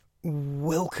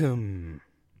Welcome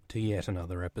to yet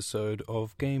another episode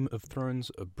of Game of Thrones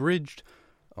Abridged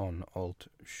on Alt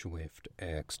Swift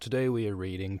X. Today we are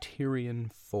reading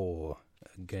Tyrion 4,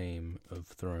 A Game of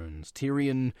Thrones.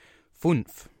 Tyrion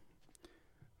Funf,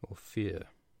 or Fear,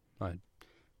 I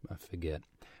forget.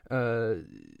 So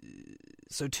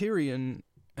Tyrion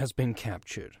has been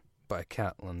captured by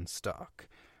Catelyn Stark,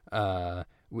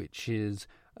 which is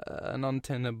an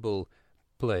untenable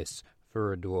place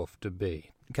for a dwarf to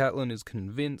be. Catelyn is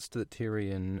convinced that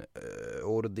Tyrion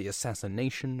ordered the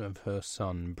assassination of her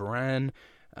son Bran,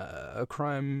 a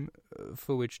crime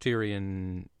for which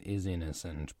Tyrion is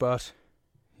innocent, but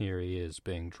here he is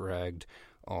being dragged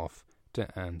off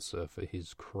to answer for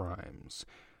his crimes.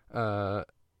 And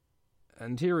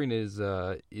Tyrion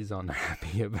is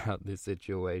unhappy about this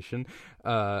situation,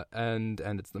 and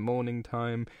it's the morning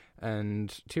time, and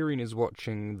Tyrion is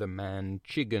watching the man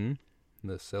Chigon,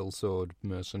 the sellsword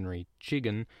mercenary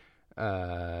Chigon,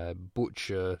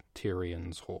 butcher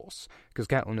Tyrion's horse, because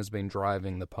Catelyn has been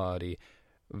driving the party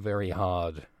very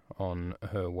hard on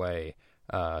her way,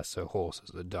 so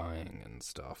horses are dying and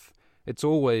stuff. It's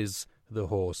always the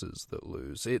horses that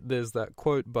lose. There's that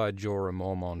quote by Jorah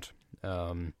Mormont.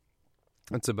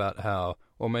 It's about how,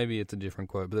 or maybe it's a different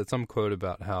quote, but there's some quote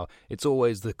about how it's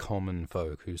always the common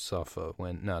folk who suffer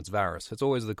it's Varys. It's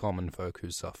always the common folk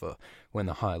who suffer when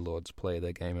the High Lords play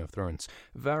their Game of Thrones.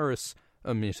 Varys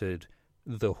omitted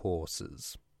the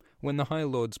horses. When the High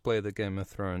Lords play the Game of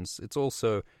Thrones, it's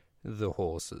also the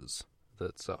horses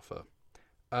that suffer.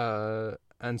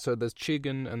 And so there's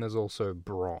Chigon and there's also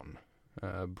Bronn.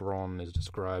 Bronn is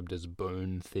described as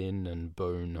bone thin and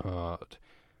bone hard.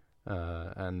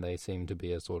 And they seem to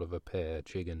be a sort of a pair,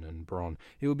 Chigon and Bronn.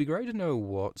 It would be great to know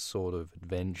what sort of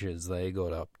adventures they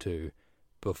got up to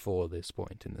before this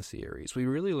point in the series. We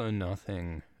really learn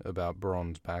nothing about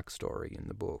Bronn's backstory in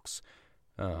the books.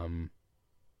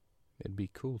 It'd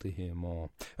be cool to hear more.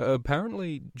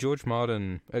 Apparently, George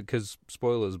Martin, because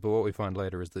spoilers, but what we find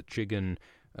later is that Chigon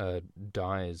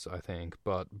dies, I think,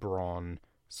 but Bronn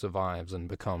survives and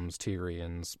becomes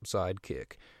Tyrion's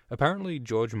sidekick. Apparently,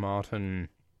 George Martin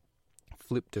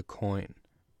flipped a coin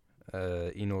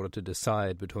in order to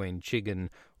decide between Chigon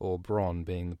or Bronn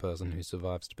being the person who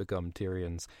survives to become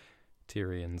Tyrion's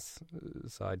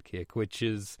sidekick, which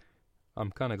is,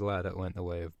 I'm kind of glad it went the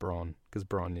way of Bronn, because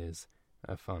Bronn is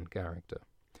a fun character.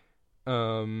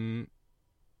 And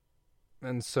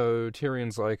so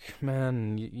Tyrion's like,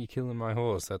 man, you're killing my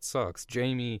horse, that sucks.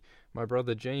 My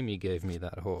brother Jaime gave me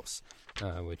that horse,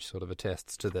 which sort of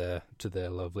attests to their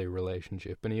lovely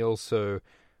relationship. And he also,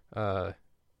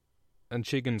 and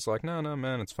Chigon's like, no,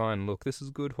 man, it's fine. Look, this is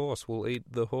a good horse. We'll eat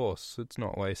the horse. It's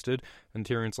not wasted. And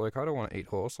Tyrion's like, I don't want to eat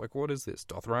horse. Like, what is this,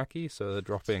 Dothraki? So they're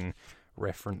dropping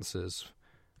references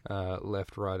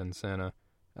left, right, and center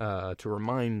to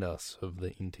remind us of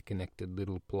the interconnected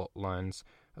little plot lines.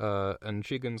 And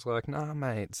Chigon's like, nah,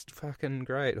 mate, it's fucking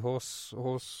great. Horse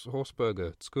burger.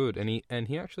 It's good. And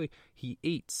he actually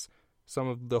eats some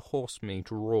of the horse meat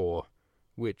raw,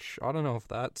 which I don't know if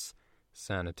that's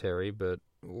sanitary, but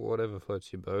whatever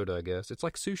floats your boat, I guess. It's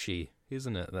like sushi,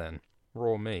 isn't it, then?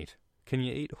 Raw meat. Can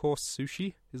you eat horse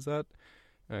sushi? Is that...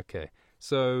 Okay.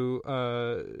 So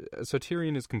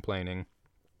Tyrion is complaining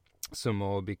some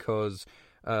more because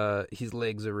his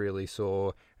legs are really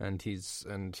sore and his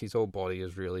whole body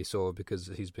is really sore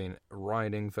because he's been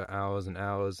riding for hours and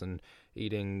hours and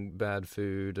eating bad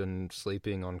food and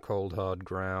sleeping on cold, hard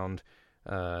ground.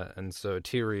 And so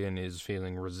Tyrion is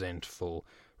feeling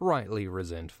rightly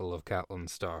resentful of Catelyn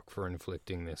Stark for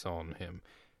inflicting this on him.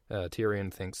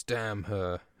 Tyrion thinks, damn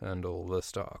her and all the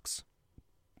Starks.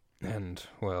 And,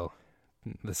 well,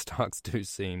 the Starks do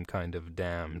seem kind of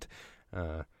damned,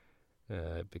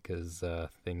 because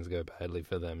things go badly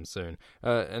for them soon.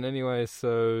 And anyway,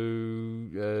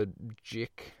 so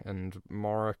Jick and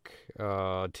Morrick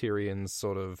are Tyrion's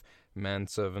sort of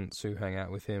manservants who hang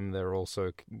out with him. They're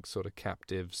also sort of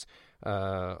captives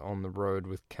on the road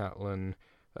with Catelyn.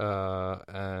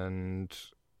 And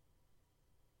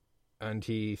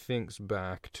he thinks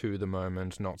back to the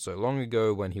moment not so long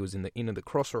ago when he was in the inn at the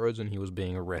crossroads and he was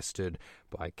being arrested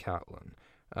by Catelyn.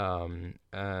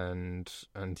 And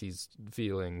he's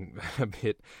feeling a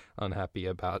bit unhappy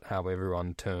about how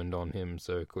everyone turned on him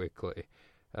so quickly.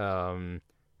 And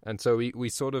so we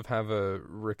sort of have a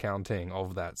recounting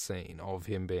of that scene, of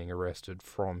him being arrested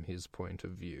from his point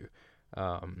of view.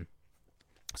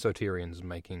 So Tyrion's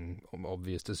making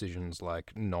obvious decisions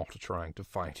like not trying to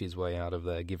fight his way out of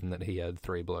there, given that he had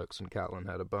 3 blokes and Catelyn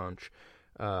had a bunch.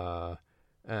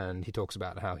 And he talks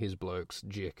about how his blokes,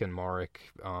 Jick and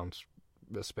Morrick, aren't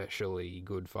especially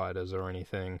good fighters or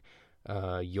anything.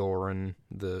 Yoren,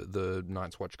 the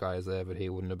Night's Watch guy, is there, but he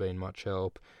wouldn't have been much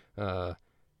help. And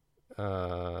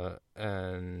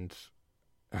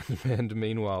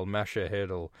meanwhile, Masha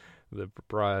Hedel, the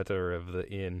proprietor of the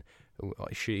inn,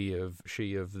 she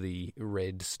of the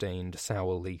red-stained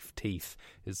sour leaf teeth,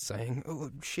 is saying, "Oh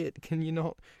shit! Can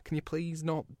you please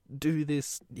not do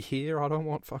this here? I don't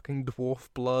want fucking dwarf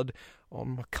blood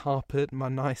on my carpet, my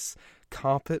nice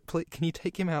carpet. Please, can you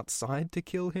take him outside to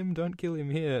kill him? Don't kill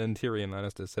him here." And Tyrion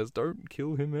Lannister says, "Don't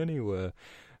kill him anywhere,"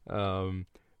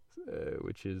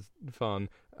 which is fun.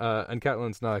 And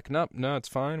Catelyn's like, "No, it's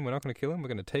fine. We're not going to kill him. We're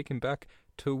going to take him back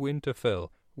to Winterfell.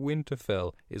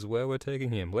 Winterfell is where we're taking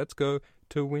him. Let's go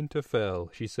to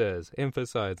Winterfell," she says,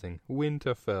 emphasizing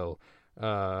Winterfell.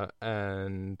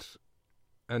 And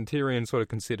Tyrion sort of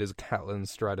considers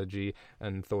Catelyn's strategy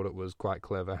and thought it was quite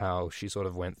clever how she sort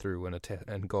of went through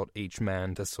and got each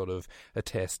man to sort of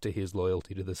attest to his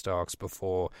loyalty to the Starks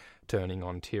before turning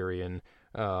on Tyrion.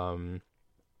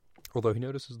 Although he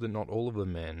notices that not all of the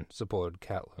men supported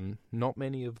Catelyn, not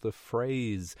many of the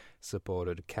Freys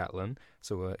supported Catelyn,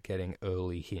 so we're getting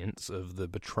early hints of the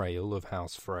betrayal of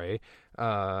House Frey,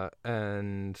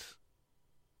 and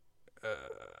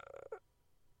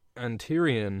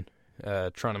Tyrion,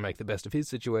 trying to make the best of his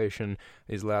situation,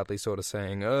 is loudly sort of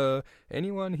saying,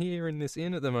 anyone here in this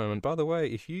inn at the moment, by the way,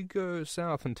 if you go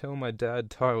south and tell my dad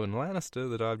Tywin Lannister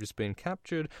that I've just been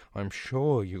captured, I'm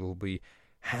sure you will be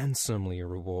handsomely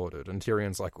rewarded. And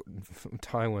Tyrion's like,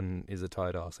 Tywin is a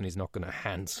tight ass, and he's not going to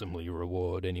handsomely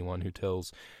reward anyone who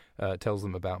tells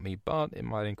them about me, but it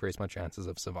might increase my chances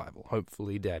of survival.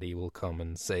 Hopefully Daddy will come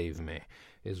and save me,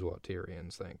 is what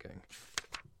Tyrion's thinking.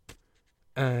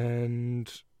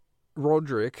 And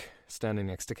Roderick, standing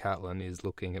next to Catelyn, is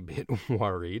looking a bit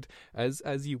worried,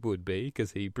 as you would be,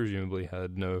 because he presumably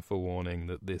had no forewarning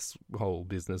that this whole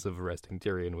business of arresting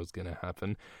Tyrion was going to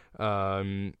happen.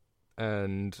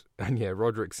 And yeah,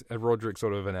 Roderick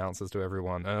sort of announces to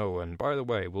everyone, "Oh, and by the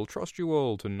way, we'll trust you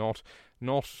all to not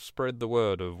spread the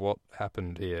word of what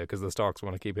happened here, because the Starks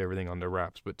want to keep everything under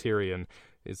wraps." But Tyrion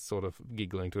is sort of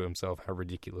giggling to himself how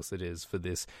ridiculous it is for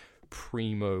this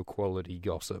primo quality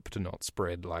gossip to not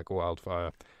spread like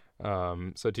wildfire.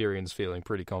 So Tyrion's feeling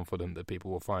pretty confident that people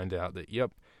will find out that,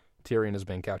 yep, Tyrion has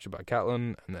been captured by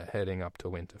Catelyn, and they're heading up to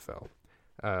Winterfell.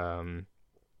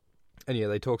 And yeah,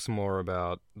 they talk some more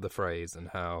about the Freys and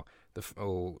how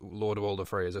Lord Walder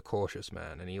Frey is a cautious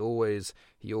man, and he always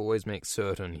makes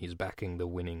certain he's backing the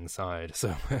winning side.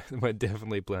 So we're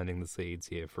definitely planting the seeds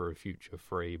here for a future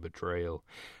Frey betrayal.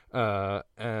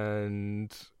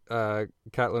 And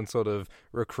Catelyn sort of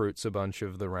recruits a bunch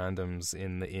of the randoms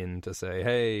in the inn to say,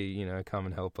 "Hey, come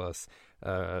and help us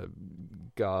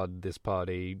guard this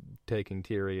party taking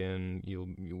Tyrion.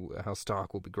 House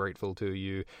Stark will be grateful to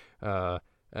you."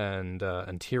 And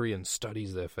Tyrion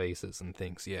studies their faces and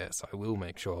thinks, "Yes, I will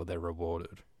make sure they're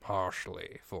rewarded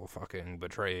harshly for fucking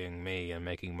betraying me and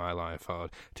making my life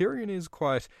hard." Tyrion is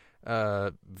quite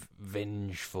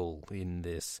vengeful in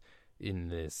this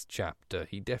chapter.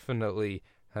 He definitely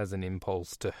has an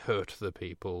impulse to hurt the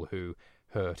people who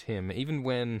hurt him, even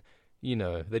when,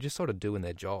 they're just sort of doing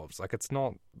their jobs. Like, it's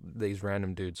not these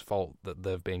random dudes' fault that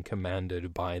they've been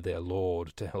commanded by their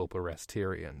lord to help arrest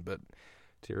Tyrion, but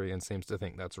Tyrion seems to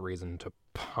think that's reason to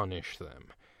punish them.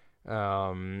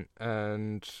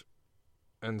 And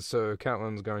so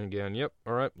Catelyn's going again, "Yep,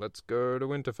 all right, let's go to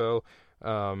Winterfell."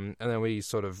 And then we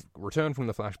sort of return from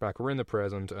the flashback. We're in the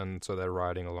present, and so they're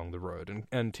riding along the road.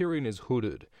 And Tyrion is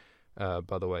hooded,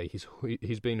 by the way.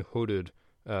 He's been hooded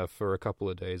for a couple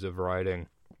of days of riding.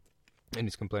 And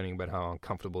he's complaining about how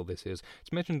uncomfortable this is.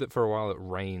 It's mentioned that for a while it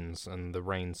rains, and the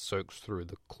rain soaks through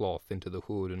the cloth into the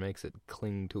hood and makes it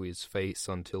cling to his face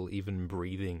until even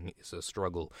breathing is a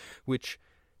struggle, which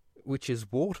is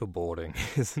waterboarding,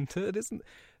 isn't it?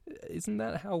 Isn't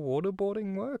that how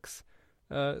waterboarding works?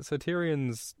 So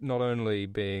Tyrion's not only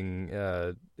being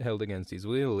held against his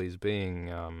will, he's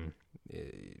being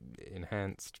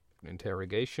enhanced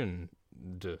interrogation.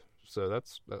 So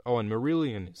that's... and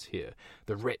Marillion is here,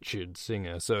 the wretched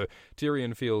singer. So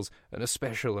Tyrion feels an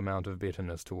especial amount of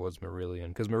bitterness towards Marillion,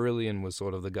 because Marillion was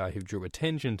sort of the guy who drew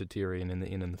attention to Tyrion in the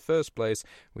inn in the first place,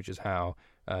 which is how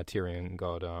Tyrion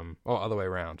got... other way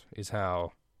around, is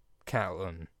how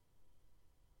Catelyn...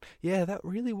 Yeah, that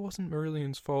really wasn't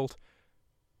Marillion's fault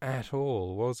at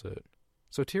all, was it?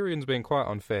 So Tyrion's been quite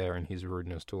unfair in his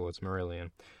rudeness towards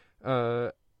Marillion.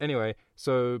 Anyway,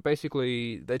 so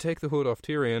basically they take the hood off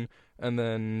Tyrion, and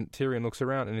then Tyrion looks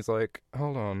around and he's like,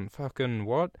 "Hold on, fucking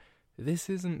what? This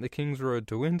isn't the King's Road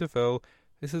to Winterfell,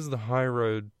 this is the high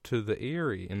road to the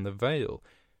Eyrie in the Vale.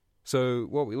 So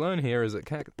what we learn here is that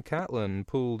Catelyn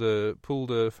pulled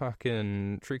a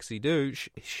fucking Trixie douche.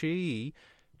 She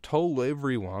told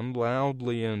everyone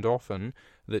loudly and often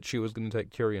that she was going to take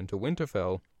Tyrion to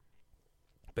Winterfell,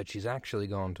 but she's actually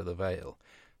gone to the Vale.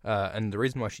 And the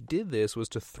reason why she did this was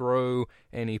to throw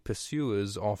any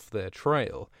pursuers off their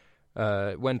trail.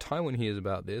 When Tywin hears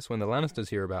about this, when the Lannisters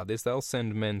hear about this, they'll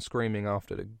send men screaming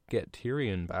after to get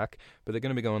Tyrion back, but they're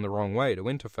going to be going the wrong way to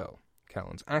Winterfell.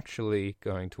 Catelyn's actually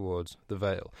going towards the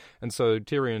Vale. And so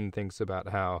Tyrion thinks about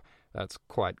how that's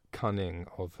quite cunning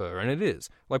of her, and it is.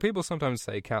 Like, people sometimes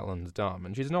say Catelyn's dumb,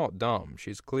 and she's not dumb.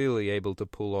 She's clearly able to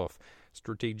pull off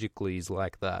strategicallys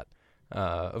like that.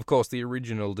 Of course, the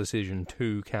original decision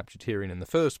to capture Tyrion in the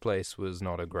first place was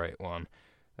not a great one.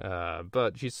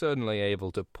 But she's certainly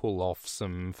able to pull off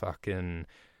some fucking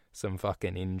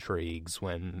intrigues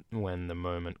when the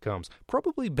moment comes.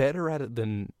 Probably better at it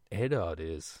than Eddard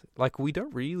is. Like, we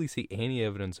don't really see any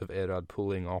evidence of Eddard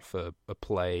pulling off a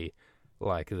play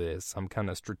like this, some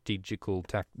kind of strategical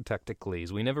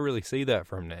tacticallys. We never really see that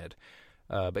from Ned.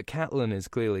 But Catelyn is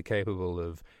clearly capable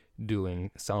of doing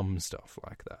some stuff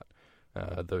like that.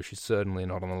 Though she's certainly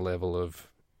not on the level of,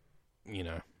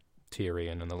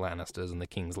 Tyrion and the Lannisters and the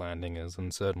King's Landingers,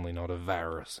 and certainly not of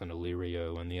Varys and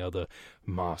Illyrio and the other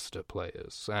master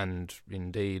players, and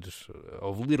indeed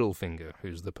of Littlefinger,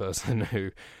 who's the person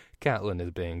who Catelyn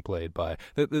is being played by.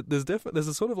 There's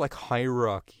a sort of like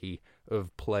hierarchy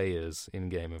of players in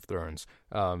Game of Thrones.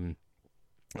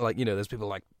 There's people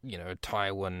like,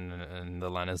 Tywin and the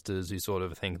Lannisters who sort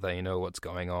of think they know what's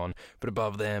going on, but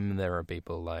above them there are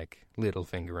people like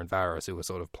Littlefinger and Varys who are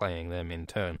sort of playing them in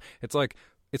turn. It's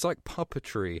like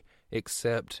puppetry,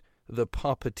 except the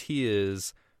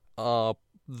puppeteers are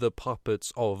the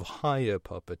puppets of higher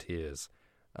puppeteers,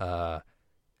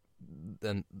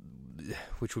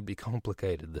 which would be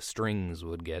complicated. The strings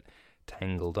would get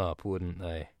tangled up, wouldn't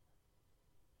they?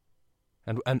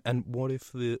 And what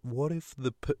if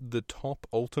the top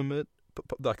ultimate,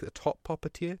 like the top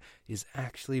puppeteer, is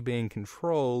actually being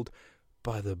controlled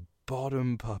by the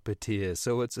bottom puppeteer?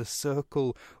 So it's a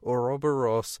circle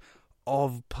Ouroboros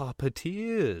of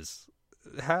puppeteers.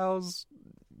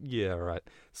 Yeah, right.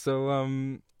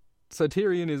 So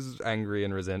Tyrion is angry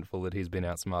and resentful that he's been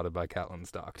outsmarted by Catelyn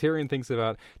Stark.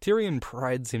 Tyrion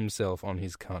prides himself on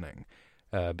his cunning,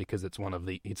 because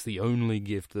it's the only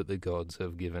gift that the gods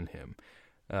have given him.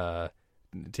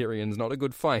 Tyrion's not a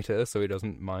good fighter, so he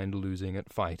doesn't mind losing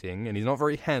at fighting, and he's not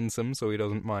very handsome, so he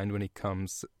doesn't mind when he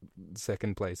comes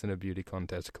second place in a beauty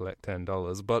contest to collect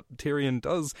 $10. But Tyrion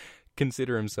does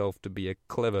consider himself to be a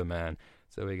clever man,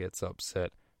 so he gets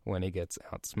upset when he gets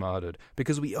outsmarted,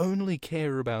 because we only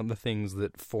care about the things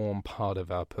that form part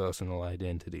of our personal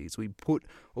identities. We put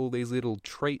all these little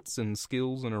traits and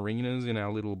skills and arenas in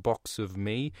our little box of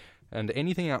me, and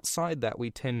anything outside that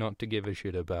we tend not to give a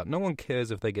shit about. No one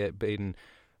cares if they get beaten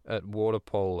at water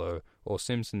polo or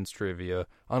Simpsons trivia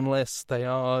unless they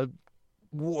are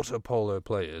water polo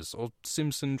players or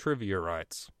Simpson trivia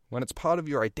rights. When it's part of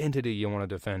your identity, you want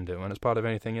to defend it. When it's part of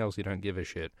anything else, you don't give a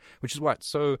shit. Which is why it's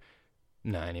so...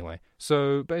 anyway.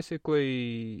 So,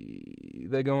 basically,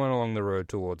 they're going along the road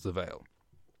towards the Vale.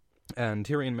 And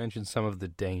Tyrion mentions some of the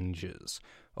dangers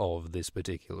of this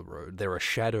particular road. There are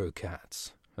shadow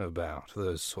cats about,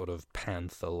 those sort of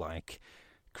panther-like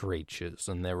creatures,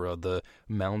 and there are the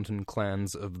mountain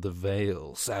clans of the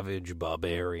Vale, savage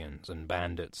barbarians and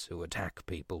bandits who attack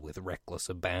people with reckless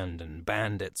abandon,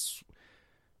 bandits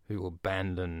who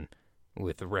abandon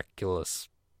with reckless...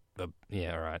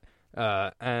 yeah, right.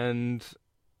 And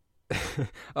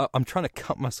I'm trying to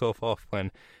cut myself off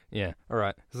when... yeah,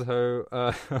 alright. So,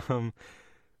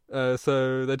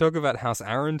 so they talk about House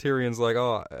Arryn. Tyrion's like,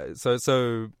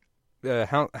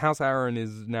 House Arryn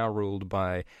is now ruled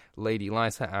by Lady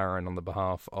Lysa Arryn on the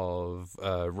behalf of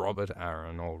Robert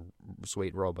Arryn, or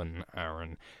Sweet Robin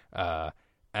Arryn.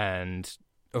 And,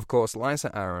 of course,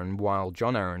 Lysa Arryn, while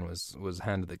Jon Arryn was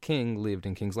Hand of the King, lived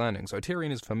in King's Landing. So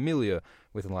Tyrion is familiar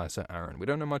with Lysa Arryn. We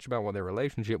don't know much about what their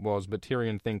relationship was, but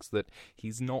Tyrion thinks that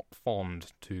he's not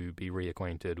fond to be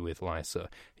reacquainted with Lysa.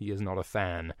 He is not a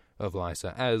fan of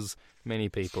Lysa, as many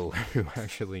people who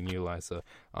actually knew Lysa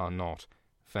are not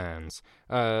fans.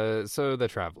 So they're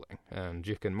travelling, and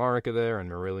Jick and Morrick are there, and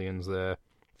Marillion's there.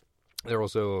 There are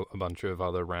also a bunch of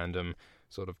other random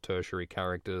sort of tertiary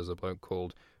characters, a bloke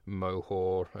called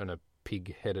Mohor, and a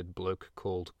pig-headed bloke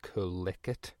called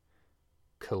Coleket.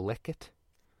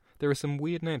 There are some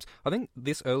weird names. I think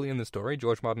this early in the story,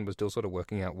 George Martin was still sort of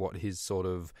working out what his sort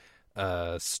of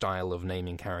style of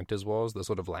naming characters was, the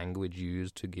sort of language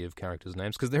used to give characters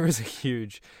names, because there is a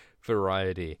huge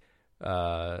variety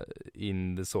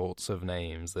in the sorts of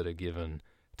names that are given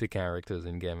to characters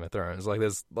in Game of Thrones. Like,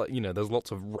 there's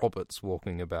lots of Roberts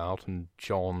walking about and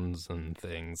Johns and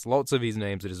things. Lots of his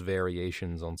names are just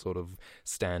variations on sort of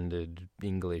standard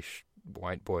English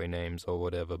white boy names or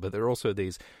whatever. But there are also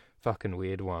these fucking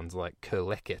weird ones like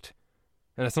Kerleket.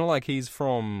 And it's not like he's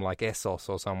from, like, Essos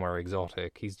or somewhere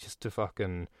exotic. He's just a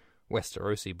fucking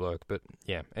Westerosi bloke. But,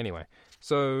 yeah, anyway.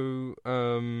 So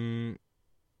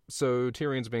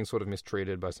Tyrion's being sort of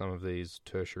mistreated by some of these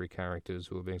tertiary characters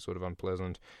who are being sort of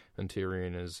unpleasant, and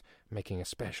Tyrion is making a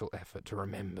special effort to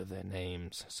remember their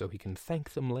names so he can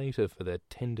thank them later for their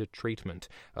tender treatment.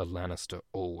 A Lannister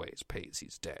always pays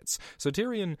his debts. So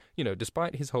Tyrion,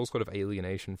 despite his whole sort of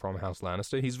alienation from House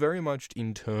Lannister, he's very much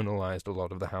internalized a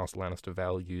lot of the House Lannister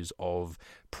values of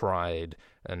pride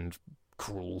and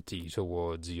cruelty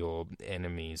towards your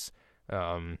enemies.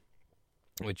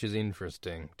 Which is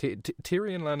interesting.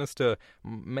 Tyrion Lannister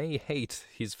may hate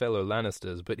his fellow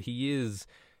Lannisters, but he is,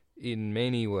 in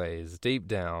many ways, deep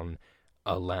down,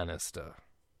 a Lannister.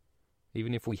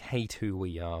 Even if we hate who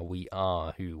we are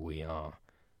who we are,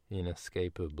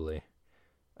 inescapably.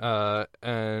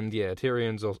 And yeah,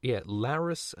 Tyrion's also... Yeah,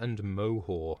 Larys and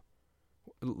Mohor.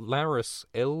 Larys,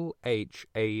 L-H-A-R-Y-S.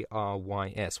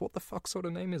 What the fuck sort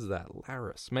of name is that?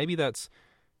 Larys. Maybe that's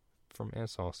from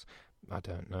Essos. I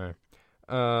don't know.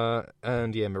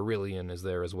 And yeah, Marillion is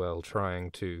there as well,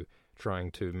 trying to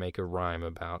make a rhyme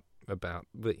about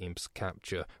the imp's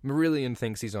capture. Marillion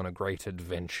thinks he's on a great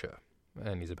adventure,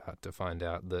 and he's about to find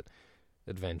out that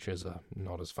adventures are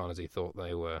not as fun as he thought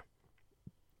they were.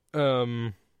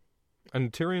 And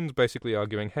Tyrion's basically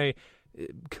arguing, hey,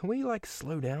 can we,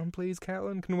 slow down, please,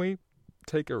 Catelyn? Can we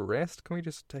take a rest? Can we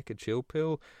just take a chill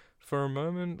pill for a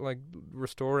moment?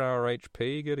 Restore our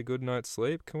HP, get a good night's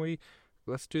sleep?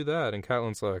 Let's do that. And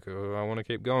Catelyn's like, oh, I want to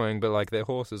keep going, but, their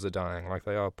horses are dying.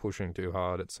 They are pushing too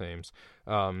hard, it seems.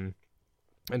 And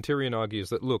Tyrion argues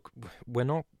that, look,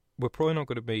 we're probably not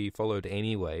going to be followed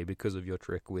anyway because of your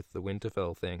trick with the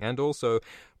Winterfell thing. And also,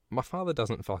 my father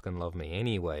doesn't fucking love me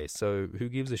anyway, so who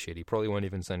gives a shit? He probably won't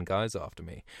even send guys after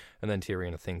me. And then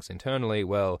Tyrion thinks internally,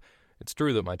 well, it's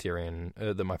true that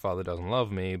my father doesn't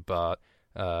love me, but,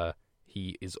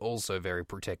 he is also very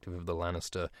protective of the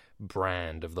Lannister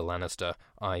brand, of the Lannister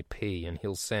IP, and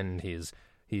he'll send his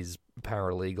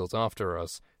paralegals after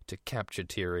us to capture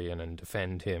Tyrion and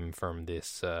defend him from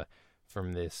this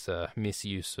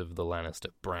misuse of the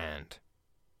Lannister brand.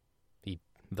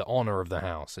 The honor of the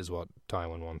house is what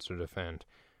Tywin wants to defend.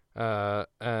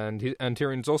 And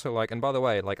Tyrion's also like, and by the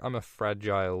way, I'm a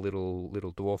fragile little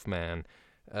dwarf man.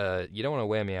 You don't want to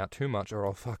wear me out too much, or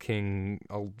I'll fucking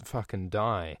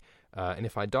die. And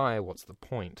if I die, what's the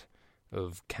point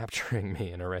of capturing me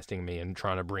and arresting me and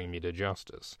trying to bring me to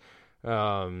justice?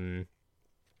 And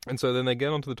so then they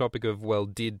get onto the topic of, well,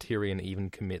 did Tyrion even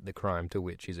commit the crime to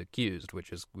which he's accused,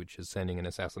 which is sending an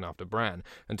assassin after Bran?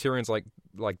 And Tyrion's like,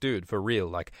 dude, for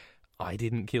real, I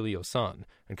didn't kill your son.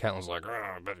 And Catelyn's like,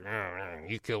 but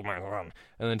you killed my son.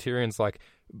 And then Tyrion's like,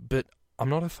 but I'm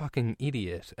not a fucking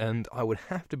idiot, and I would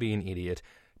have to be an idiot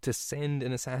to send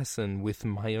an assassin with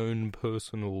my own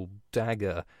personal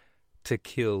dagger to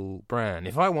kill Bran.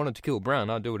 If I wanted to kill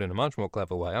Bran, I'd do it in a much more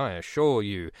clever way, I assure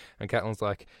you. And Catelyn's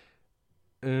like,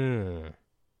 yeah,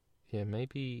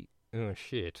 maybe, oh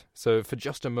shit. So for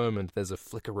just a moment, there's a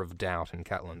flicker of doubt in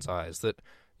Catelyn's eyes that,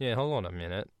 yeah, hold on a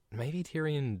minute, maybe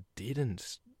Tyrion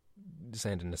didn't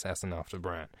send an assassin after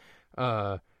Bran.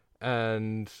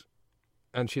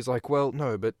 And she's like, well,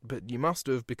 no, but you must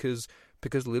have, because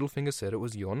Littlefinger said it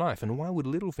was your knife, and why would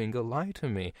Littlefinger lie to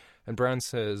me? And Bran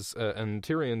says, and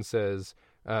Tyrion says,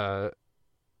 so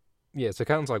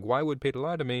Catelyn's like, why would Peter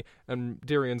lie to me? And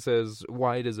Tyrion says,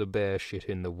 why does a bear shit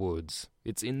in the woods?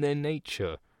 It's in their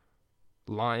nature.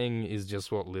 Lying is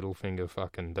just what Littlefinger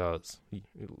fucking does.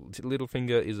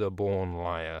 Littlefinger is a born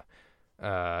liar,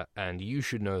 and you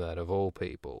should know that of all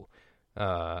people.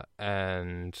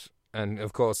 And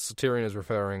of course, Tyrion is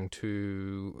referring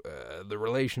to the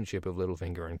relationship of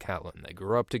Littlefinger and Catelyn. They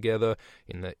grew up together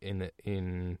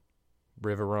in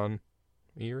Riverrun,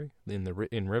 Eyrie, in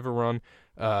Riverrun,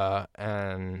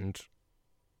 and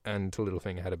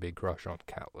Littlefinger had a big crush on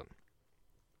Catelyn.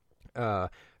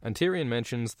 And Tyrion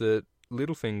mentions that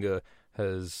Littlefinger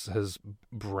has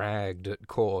bragged at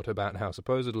court about how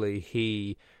supposedly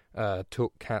he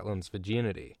took Catelyn's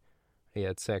virginity. He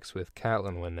had sex with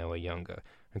Catelyn when they were younger.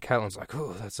 And Catelyn's like,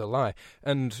 oh, that's a lie.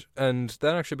 And that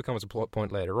actually becomes a plot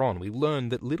point later on. We learn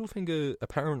that Littlefinger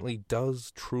apparently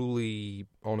does truly,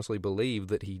 honestly believe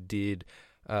that he did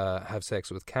have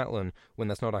sex with Catelyn when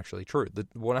that's not actually true.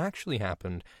 What actually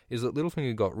happened is that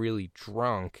Littlefinger got really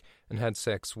drunk and had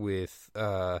sex with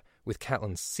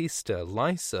Catelyn's sister,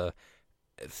 Lysa,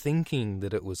 thinking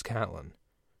that it was Catelyn.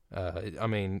 I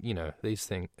mean, you know, these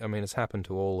things, I mean, it's happened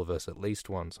to all of us at least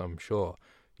once, I'm sure.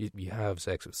 You have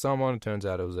sex with someone, it turns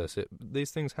out it was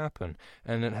these things happen,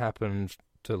 and it happened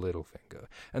to Littlefinger.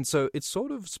 And so it's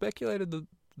sort of speculated that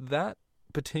that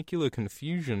particular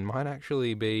confusion might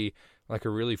actually be like a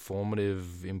really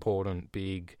formative, important,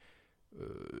 big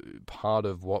part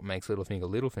of what makes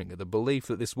Littlefinger. The belief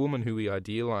that this woman who he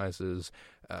idealizes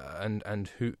and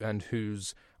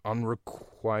whose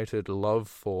unrequited love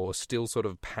for still sort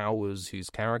of powers his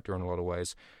character in a lot of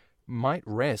ways might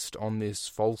rest on this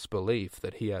false belief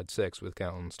that he had sex with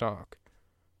Catelyn Stark.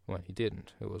 Well, he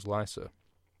didn't. It was Lysa.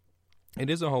 It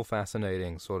is a whole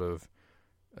fascinating sort of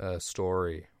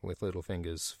story with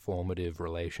Littlefinger's formative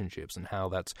relationships and how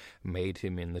that's made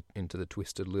him into the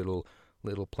twisted little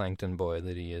plankton boy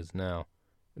that he is now.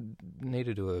 Need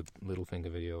to do a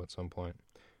Littlefinger video at some point.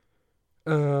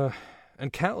 And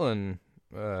Catelyn,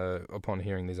 upon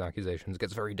hearing these accusations,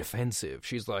 gets very defensive.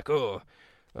 She's like, "Oh,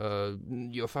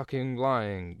 you're fucking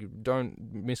lying.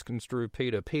 Don't misconstrue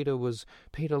Peter. Peter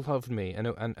loved me, and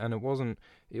it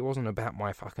wasn't about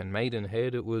my fucking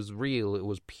maidenhead. It was real. It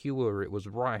was pure. It was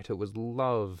right. It was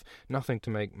love. Nothing to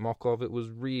make mock of. It was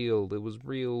real. It was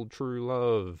real, true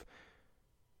love."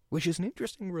 Which is an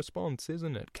interesting response,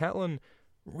 isn't it? Catelyn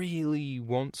really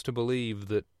wants to believe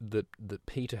that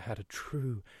Peter had a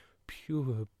true,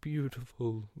 pure,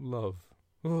 beautiful love.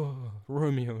 Oh,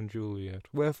 Romeo and Juliet,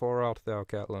 wherefore art thou,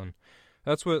 Catelyn?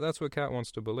 That's what Cat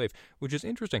wants to believe, which is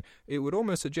interesting. It would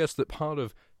almost suggest that part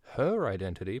of her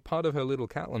identity, part of her little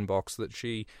Catelyn box that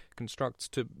she constructs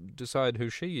to decide who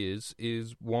she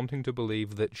is wanting to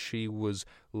believe that she was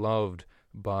loved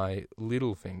by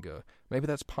Littlefinger. Maybe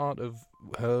that's part of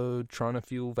her trying to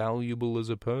feel valuable as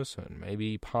a person.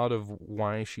 Maybe part of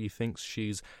why she thinks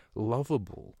she's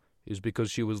lovable is because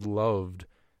she was loved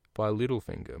by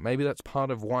Littlefinger. Maybe that's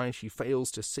part of why she fails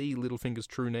to see Littlefinger's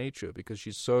true nature, because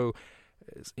she's so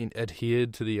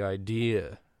adhered to the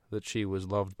idea that she was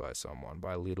loved by someone,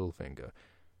 by Littlefinger.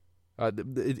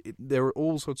 There are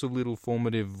all sorts of little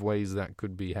formative ways that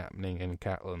could be happening in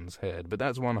Catelyn's head, but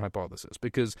that's one hypothesis,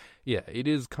 because, yeah, it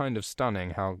is kind of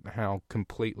stunning how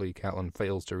completely Catelyn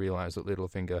fails to realize that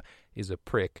Littlefinger is a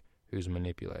prick who's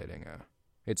manipulating her.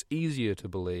 It's easier to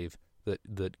believe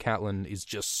that Catelyn is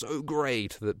just so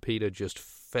great that Peter just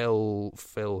fell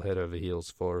head over heels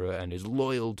for her and is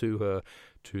loyal to her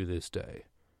to this day.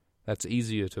 That's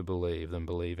easier to believe than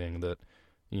believing that,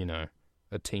 you know,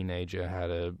 a teenager had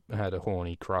a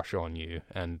horny crush on you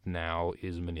and now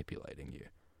is manipulating you.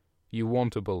 You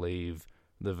want to believe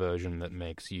the version that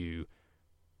makes you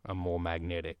a more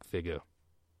magnetic figure,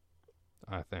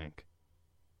 I think.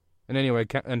 And anyway,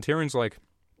 and Tyrion's like,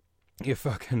 "You're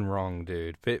fucking wrong,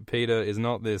 dude. Peter is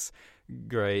not this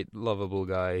great, lovable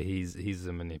guy. He's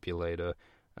a manipulator,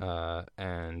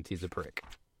 and he's a prick."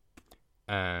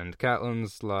 And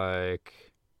Catelyn's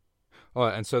like, oh,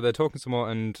 and so they're talking some more,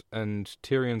 and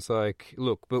Tyrion's like,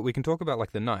 "Look, but we can talk about,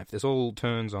 like, the knife. This all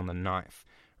turns on the knife,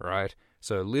 right?"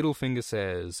 So Littlefinger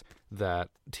says that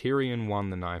Tyrion won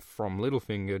the knife from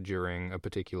Littlefinger during a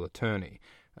particular tourney,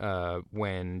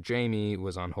 when Jaime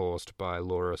was unhorsed by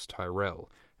Loras Tyrell,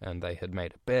 and they had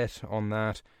made a bet on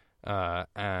that,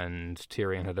 and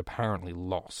Tyrion had apparently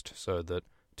lost, so that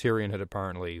Tyrion had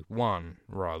apparently won,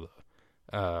 rather.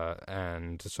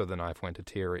 And so the knife went to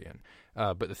Tyrion.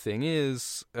 But the thing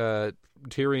is,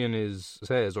 Tyrion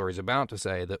says, or is about to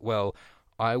say, that, well,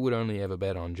 I would only ever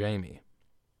bet on Jaime.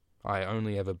 I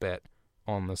only ever bet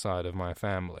on the side of my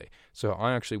family. So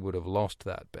I actually would have lost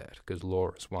that bet, because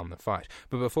Loras won the fight.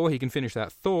 But before he can finish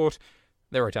that thought,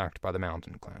 they're attacked by the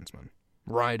Mountain Clansmen.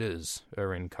 Riders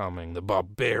are incoming. The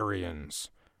barbarians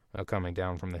are coming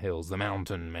down from the hills. The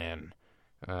mountain men.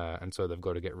 And so they've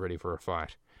got to get ready for a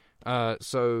fight.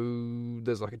 So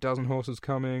there's like a dozen horses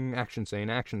coming. Action scene.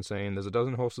 There's a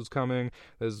dozen horses coming.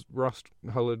 There's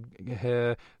rust-colored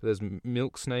hair. There's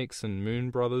milk snakes and moon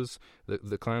brothers.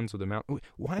 The clans of the mountain.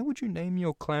 Why would you name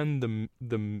your clan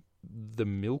the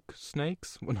milk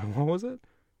snakes? What was it?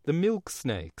 The milk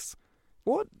snakes.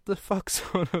 What the fuck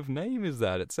sort of name is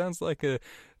that? It sounds like an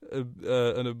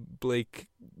oblique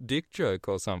dick joke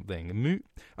or something.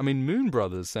 Moon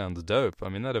Brothers sounds dope. I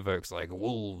mean, that evokes like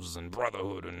wolves and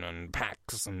brotherhood and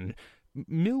packs and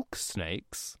milk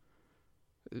snakes.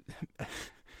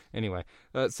 Anyway,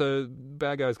 so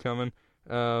bad guys coming.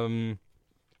 Marillion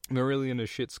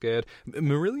is shit scared.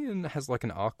 Marillion has like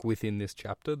an arc within this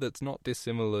chapter that's not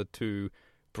dissimilar to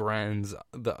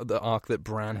the arc that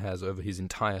Bran has over his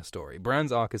entire story.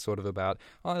 Bran's arc is sort of about,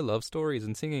 I love stories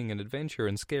and singing and adventure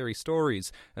and scary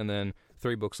stories, and then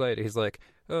 3 books later he's like,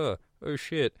 oh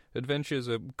shit, adventures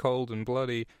are cold and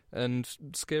bloody, and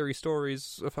scary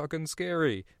stories are fucking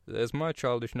scary. There's my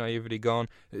childish naivety gone.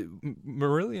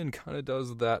 Marillion kind of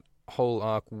does that whole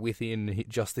arc within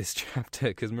just this chapter,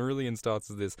 because Marillion starts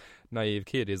as this naive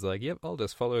kid. He's like, yep, I'll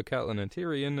just follow Catelyn and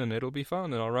Tyrion and it'll be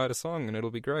fun and I'll write a song and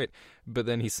it'll be great. But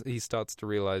then he starts to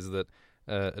realize that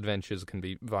adventures can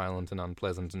be violent and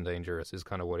unpleasant and dangerous, is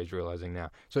kind of what he's realizing now.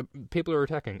 So people are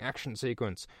attacking. Action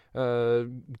sequence.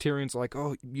 Tyrion's like,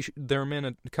 oh, there are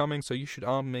men coming, so you should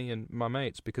arm me and my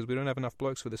mates because we don't have enough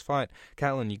blokes for this fight.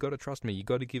 Catelyn, you got to trust me. You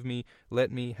got to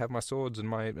let me have my swords and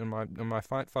my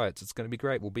fights. It's going to be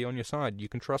great. We'll be on your side. You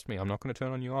can trust me. I'm not going to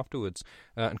turn on you afterwards.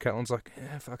 And Catelyn's like,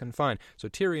 yeah, fucking fine. So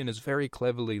Tyrion is very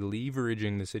cleverly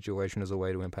leveraging the situation as a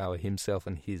way to empower himself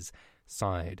and his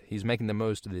side. He's making the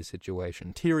most of this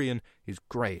situation. Tyrion is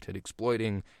great at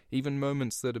exploiting even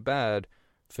moments that are bad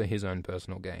for his own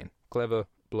personal gain. Clever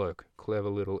bloke. Clever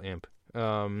little imp.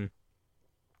 And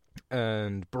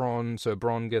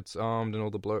Bronn gets armed and all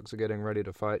the blokes are getting ready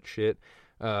to fight shit.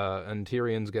 And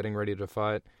Tyrion's getting ready to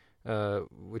fight,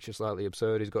 which is slightly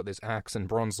absurd. He's got this axe and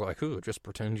Bronn's like, ooh, just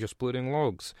pretend you're splitting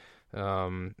logs.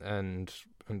 But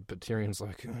Tyrion's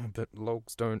like, but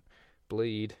logs don't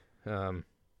bleed.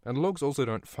 And logs also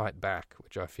don't fight back,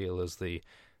 which I feel is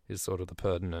sort of the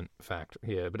pertinent fact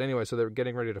here. But anyway, so they're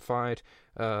getting ready to fight,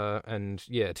 and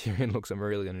yeah, Tyrion looks at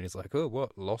Marillion and he's like, oh,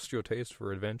 what, lost your taste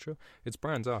for adventure? It's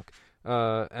Bran's arc.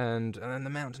 And then the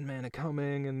mountain men are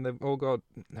coming, and they've all got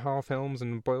half-helms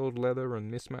and boiled leather and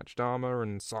mismatched armor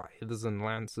and scythes and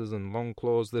lances and long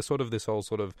claws. They're sort of this whole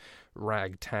sort of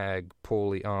ragtag,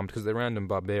 poorly armed, because they're random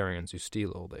barbarians who steal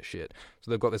all their shit.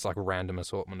 So they've got this like random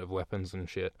assortment of weapons and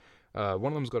shit. One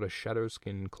of them's got a shadow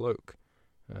skin cloak,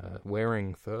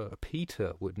 wearing fur.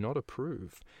 Peter would not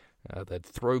approve. They'd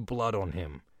throw blood on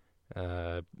him.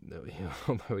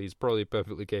 Although he's probably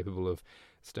perfectly capable of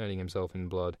staining himself in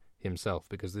blood himself,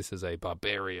 because this is a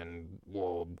barbarian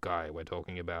war guy we're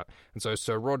talking about. And so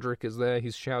Sir Roderick is there.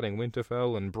 He's shouting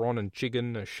Winterfell, and Bronn and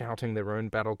Chiggin are shouting their own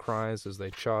battle cries as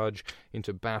they charge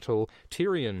into battle.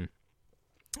 Tyrion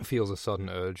feels a sudden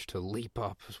urge to leap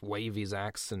up, wave his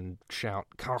axe, and shout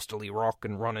Casterly Rock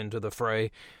and run into the fray,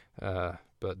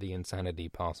 but the insanity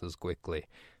passes quickly.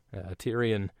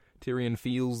 Tyrion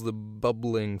feels the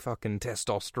bubbling fucking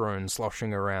testosterone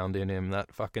sloshing around in him,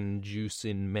 that fucking juice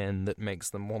in men that makes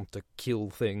them want to kill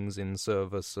things in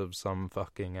service of some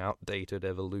fucking outdated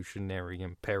evolutionary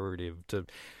imperative to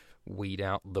weed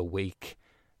out the weak.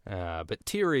 But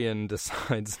Tyrion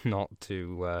decides not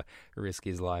to risk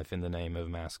his life in the name of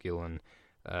masculine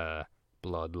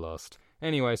bloodlust.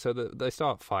 Anyway, so they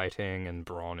start fighting, and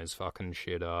Bronn is fucking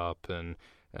shit up, and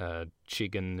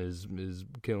Chiggin is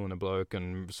killing a bloke,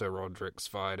 and Sir Roderick's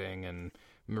fighting, and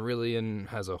Marillion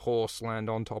has a horse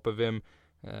land on top of him,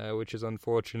 which is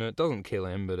unfortunate. Doesn't kill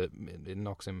him, but it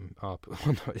knocks him up.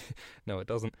 No, it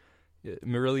doesn't.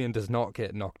 Marillion does not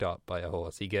get knocked up by a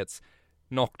horse. He gets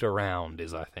knocked around,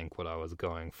 is I think what I was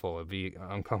going for. It'd be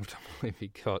uncomfortable if he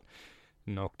got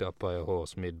knocked up by a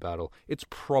horse mid-battle. It's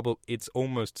probably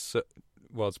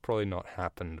not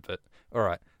happened, but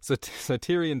alright. So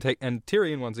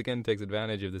Tyrion once again takes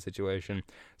advantage of the situation.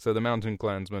 So the mountain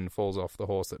clansman falls off the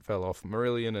horse that fell off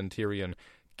Marillion, and Tyrion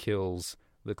kills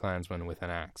the clansman with an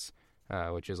axe,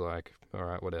 which is like,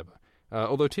 alright, whatever.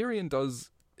 Although Tyrion does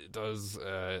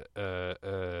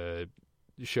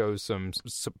show some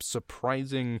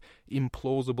surprising,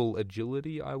 implausible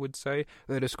agility, I would say.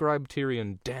 They describe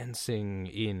Tyrion dancing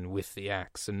in with the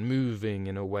axe and moving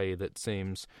in a way that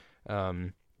seems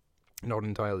not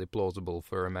entirely plausible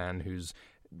for a man whose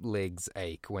legs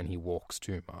ache when he walks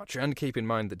too much. And keep in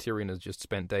mind that Tyrion has just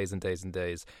spent days and days and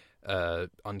days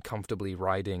uncomfortably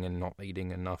riding and not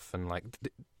eating enough, and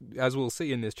as we'll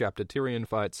see in this chapter, Tyrion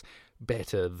fights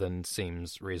better than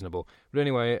seems reasonable. But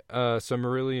anyway, so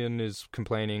Marillion is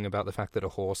complaining about the fact that a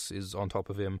horse is on top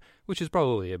of him, which is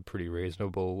probably a pretty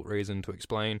reasonable reason to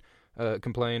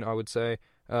complain, I would say.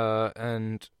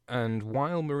 And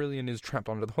while Marillion is trapped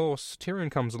under the horse,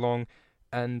 Tyrion comes along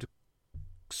and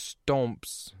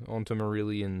stomps onto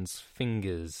Marillion's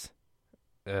fingers,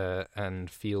 and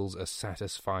feels a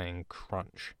satisfying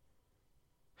crunch.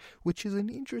 Which is an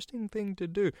interesting thing to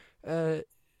do.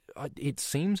 It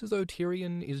seems as though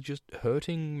Tyrion is just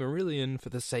hurting Marillion for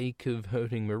the sake of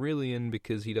hurting Marillion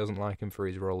because he doesn't like him for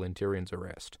his role in Tyrion's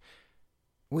arrest.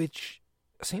 Which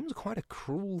seems quite a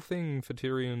cruel thing for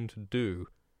Tyrion to do.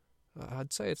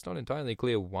 I'd say it's not entirely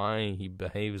clear why he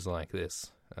behaves like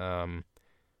this.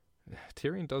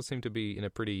 Tyrion does seem to be in a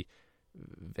pretty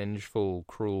vengeful,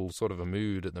 cruel sort of a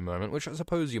mood at the moment, which I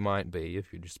suppose you might be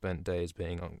if you just spent days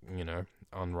being,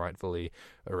 unrightfully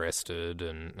arrested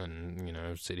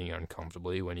and sitting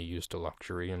uncomfortably when you're used to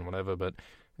luxury and whatever, but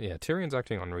yeah, Tyrion's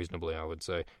acting unreasonably, I would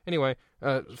say. Anyway,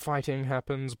 fighting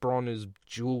happens, Bronn is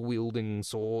dual-wielding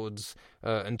swords,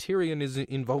 and Tyrion is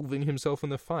involving himself in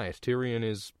the fight. Tyrion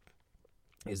is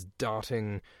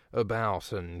darting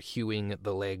about and hewing at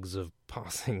the legs of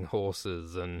passing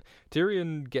horses, and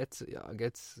Tyrion gets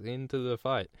into the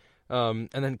fight. And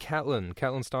then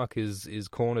Catelyn Stark is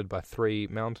cornered by 3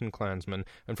 mountain clansmen,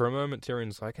 and for a moment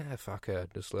Tyrion's like, fuck her,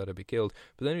 just let her be killed.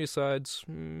 But then he decides,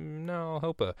 no, I'll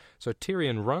help her. So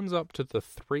Tyrion runs up to the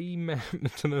 3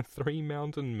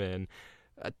 mountain men,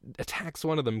 attacks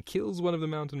one of them, kills one of the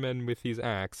mountain men with his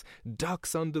axe,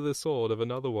 ducks under the sword of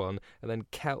another one, and then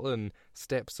Catelyn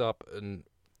steps up and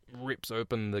rips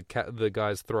open the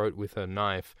guy's throat with her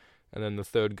knife, and then the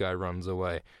 3rd guy runs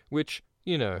away. Which,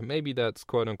 maybe that's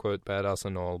quote-unquote badass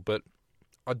and all, but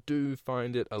I do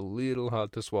find it a little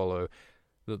hard to swallow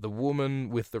that the woman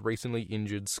with the recently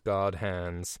injured, scarred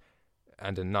hands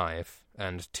and a knife,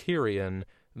 and Tyrion,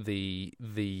 the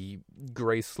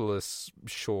graceless,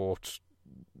 short,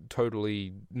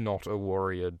 totally not a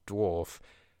warrior dwarf,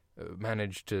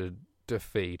 managed to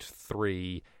defeat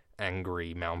 3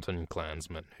 angry mountain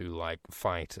clansmen who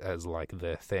fight as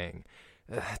their thing.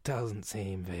 Doesn't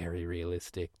seem very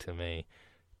realistic to me,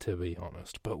 to be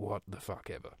honest, but what the fuck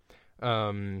ever.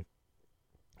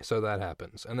 So that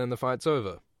happens, and then the fight's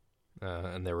over.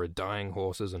 And there are dying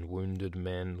horses and wounded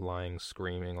men lying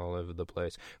screaming all over the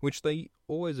place, which they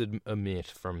always omit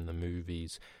from the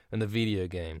movies and the video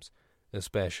games.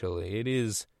 Especially, it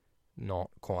is not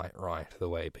quite right the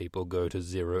way people go to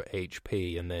 0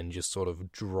 HP and then just sort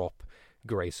of drop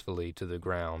gracefully to the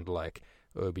ground like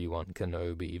Obi-Wan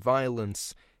Kenobi.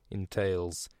 Violence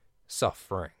entails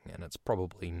suffering, and it's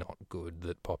probably not good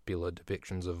that popular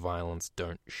depictions of violence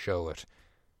don't show it.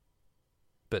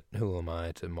 But who am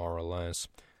I to moralize?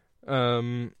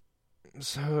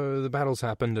 So the battle's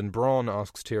happened, and Bronn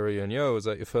asks Tyrion, "Yo, is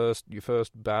that your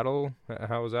first battle?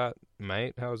 How was that,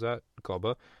 mate? How was that,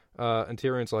 Cobber?" And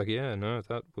Tyrion's like, "Yeah, no,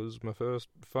 that was my first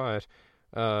fight."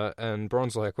 And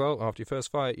Bronn's like, "Well, after your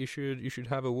first fight, you should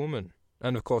have a woman."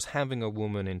 And of course, having a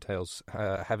woman entails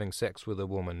having sex with a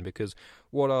woman, because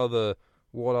what other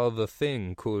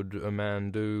thing could a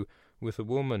man do with a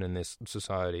woman in this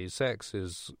society? Sex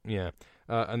is, yeah.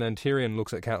 And then Tyrion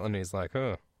looks at Catelyn and he's like,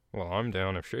 "Oh, well, I'm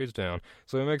down if she's down."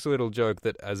 So he makes a little joke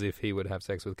that as if he would have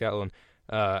sex with Catelyn,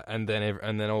 and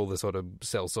then all the sort of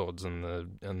sellswords and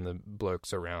the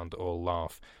blokes around all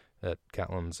laugh at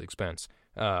Catelyn's expense.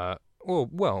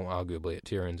 Well, arguably at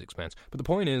Tyrion's expense. But the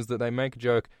point is that they make a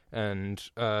joke, and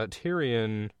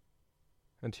Tyrion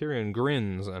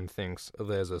grins and thinks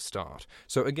there's a start.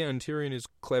 So again, Tyrion is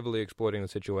cleverly exploiting the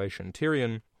situation.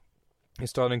 Tyrion is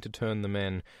starting to turn the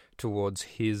men towards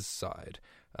his side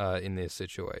in this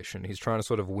situation. He's trying to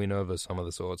sort of win over some of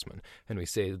the swordsmen, and we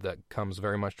see that comes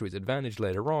very much to his advantage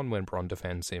later on when Bronn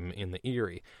defends him in the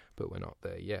Eyrie, but we're not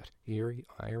there yet. Eyrie?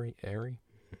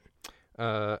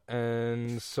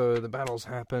 And so the battle's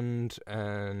happened,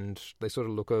 and they sort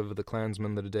of look over the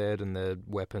clansmen that are dead, and their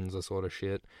weapons are sort of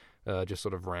shit. Just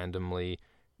sort of random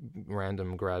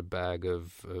grab bag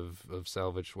of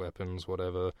salvaged weapons,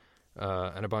 whatever.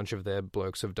 And a bunch of their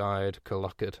blokes have died.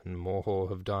 Collucket and Morhor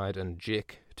have died, and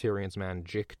Jick, Tyrion's man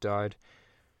Jick, died.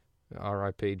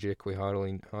 R.I.P. Jick, we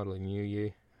hardly knew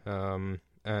ye.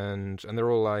 And they're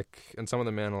all like, and some of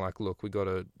the men are like, "Look, we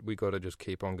gotta just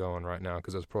keep on going right now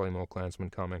because there's probably more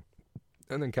clansmen coming."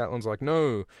 And then Catelyn's like,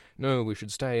 no, we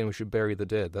should stay and we should bury the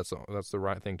dead. That's the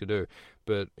right thing to do.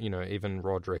 But even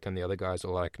Roderick and the other guys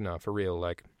are like, "No, for real."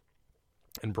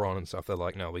 And Bronn and stuff, they're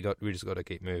like, "No, we just got to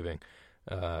keep moving.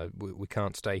 We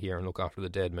can't stay here and look after the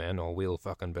dead men, or we'll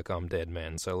fucking become dead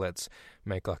men. So let's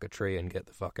make like a tree and get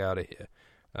the fuck out of here."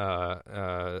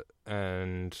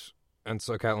 And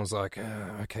so Catelyn's like,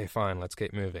 "Okay, fine, let's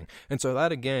keep moving." And so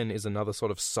that again is another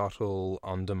sort of subtle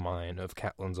undermine of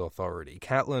Catelyn's authority.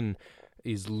 Catelyn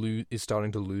is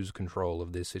starting to lose control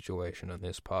of this situation and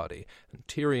this party, and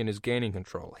Tyrion is gaining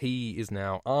control. He is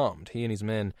now armed. He and his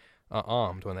men are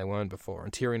armed when they weren't before,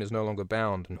 and Tyrion is no longer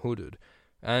bound and hooded.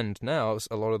 And now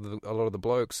a lot of the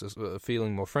blokes are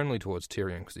feeling more friendly towards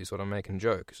Tyrion because he's sort of making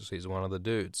jokes. He's one of the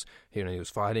dudes. He was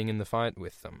fighting in the fight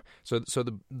with them. So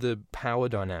the power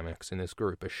dynamics in this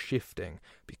group are shifting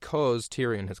because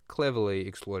Tyrion has cleverly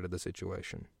exploited the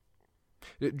situation.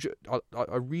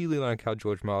 I really like how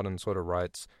George Martin sort of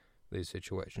writes these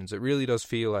situations. It really does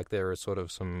feel like there are sort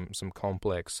of some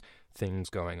complex things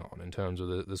going on in terms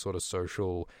of the sort of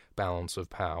social balance of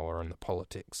power and the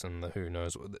politics and the who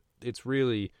knows. It's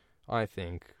really, I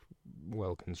think,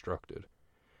 well constructed.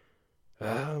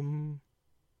 And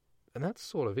that's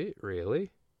sort of it,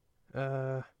 really.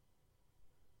 Yeah,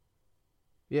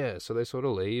 so they sort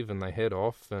of leave and they head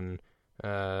off, and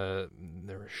there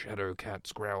are shadow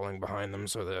cats growling behind them,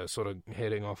 so they're sort of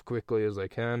heading off quickly as they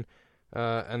can.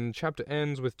 And the chapter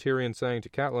ends with Tyrion saying to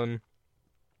Catelyn,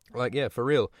 like, yeah, for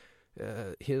real,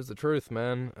 here's the truth,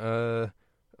 man. That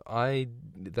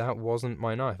wasn't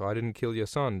my knife. I didn't kill your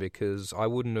son because I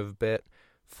wouldn't have bet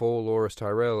for Loras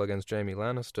Tyrell against Jaime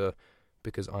Lannister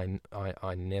because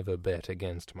I never bet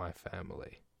against my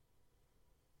family.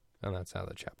 And that's how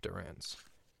the chapter ends.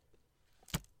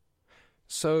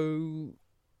 So,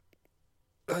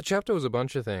 the chapter was a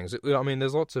bunch of things. I mean,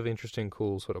 there's lots of interesting,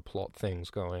 cool sort of plot things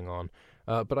going on.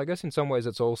 But I guess in some ways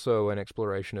it's also an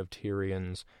exploration of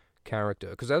Tyrion's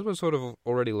character. Because as we've sort of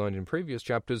already learned in previous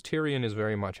chapters, Tyrion is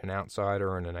very much an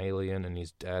outsider and an alien, and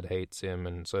his dad hates him,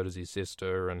 and so does his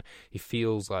sister, and he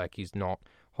feels like he's not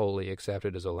wholly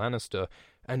accepted as a Lannister.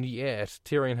 And yet,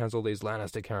 Tyrion has all these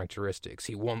Lannister characteristics.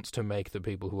 He wants to make the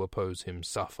people who oppose him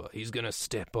suffer. He's going to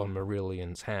step on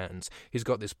Marillion's hands. He's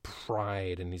got this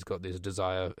pride, and he's got this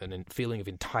desire and a feeling of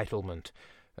entitlement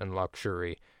and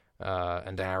luxury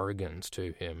and arrogance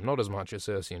to him. Not as much as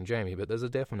Cersei and Jaime, but there's a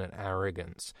definite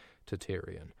arrogance to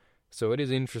Tyrion. So it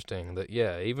is interesting that,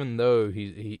 yeah, even though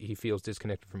he feels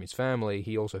disconnected from his family,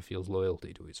 he also feels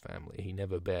loyalty to his family. He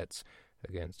never bets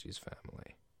against his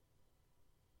family.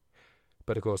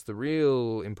 But of course, the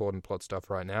real important plot stuff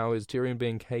right now is Tyrion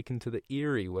being taken to the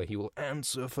Eyrie, where he will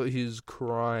answer for his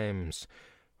crimes,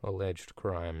 alleged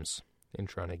crimes, in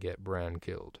trying to get Bran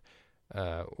killed.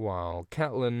 While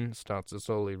Catelyn starts to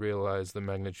slowly realize the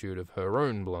magnitude of her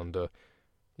own blunder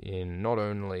in not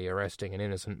only arresting an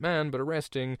innocent man, but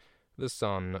arresting the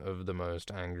son of the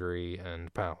most angry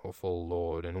and powerful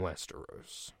lord in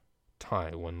Westeros,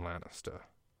 Tywin Lannister.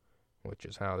 Which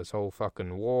is how this whole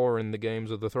fucking war in the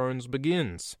Games of the Thrones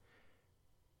begins.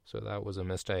 So that was a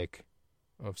mistake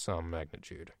of some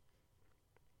magnitude.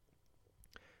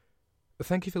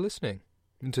 Thank you for listening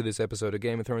to this episode of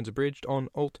Game of Thrones Abridged on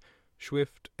Alt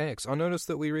Swift X. I noticed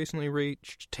that we recently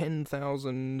reached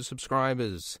 10,000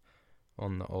 subscribers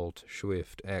on the Alt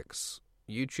Swift X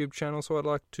YouTube channel, so I'd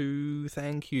like to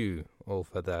thank you all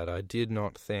for that. I did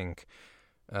not think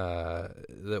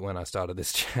that when I started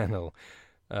this channel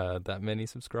that many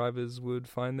subscribers would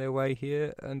find their way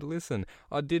here and listen.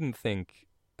 I didn't think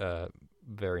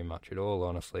very much at all,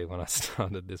 honestly, when I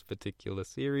started this particular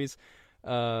series.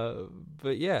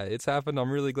 But yeah, it's happened.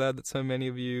 I'm really glad that so many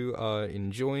of you are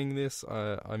enjoying this.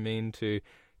 I mean to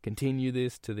continue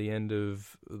this to the end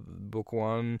of book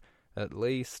one, at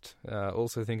least.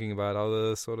 Also thinking about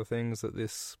other sort of things that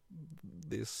this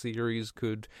series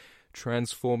could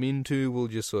transform into. We'll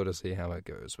just sort of see how it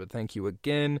goes. But thank you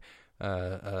again.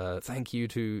 Thank you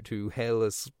to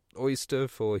Hairless Oyster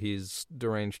for his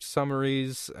deranged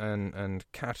summaries, and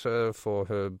Kata for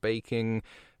her baking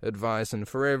advice, and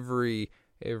for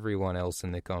everyone else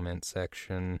in the comment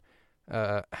section.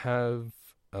 Have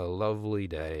a lovely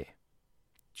day.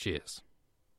 Cheers.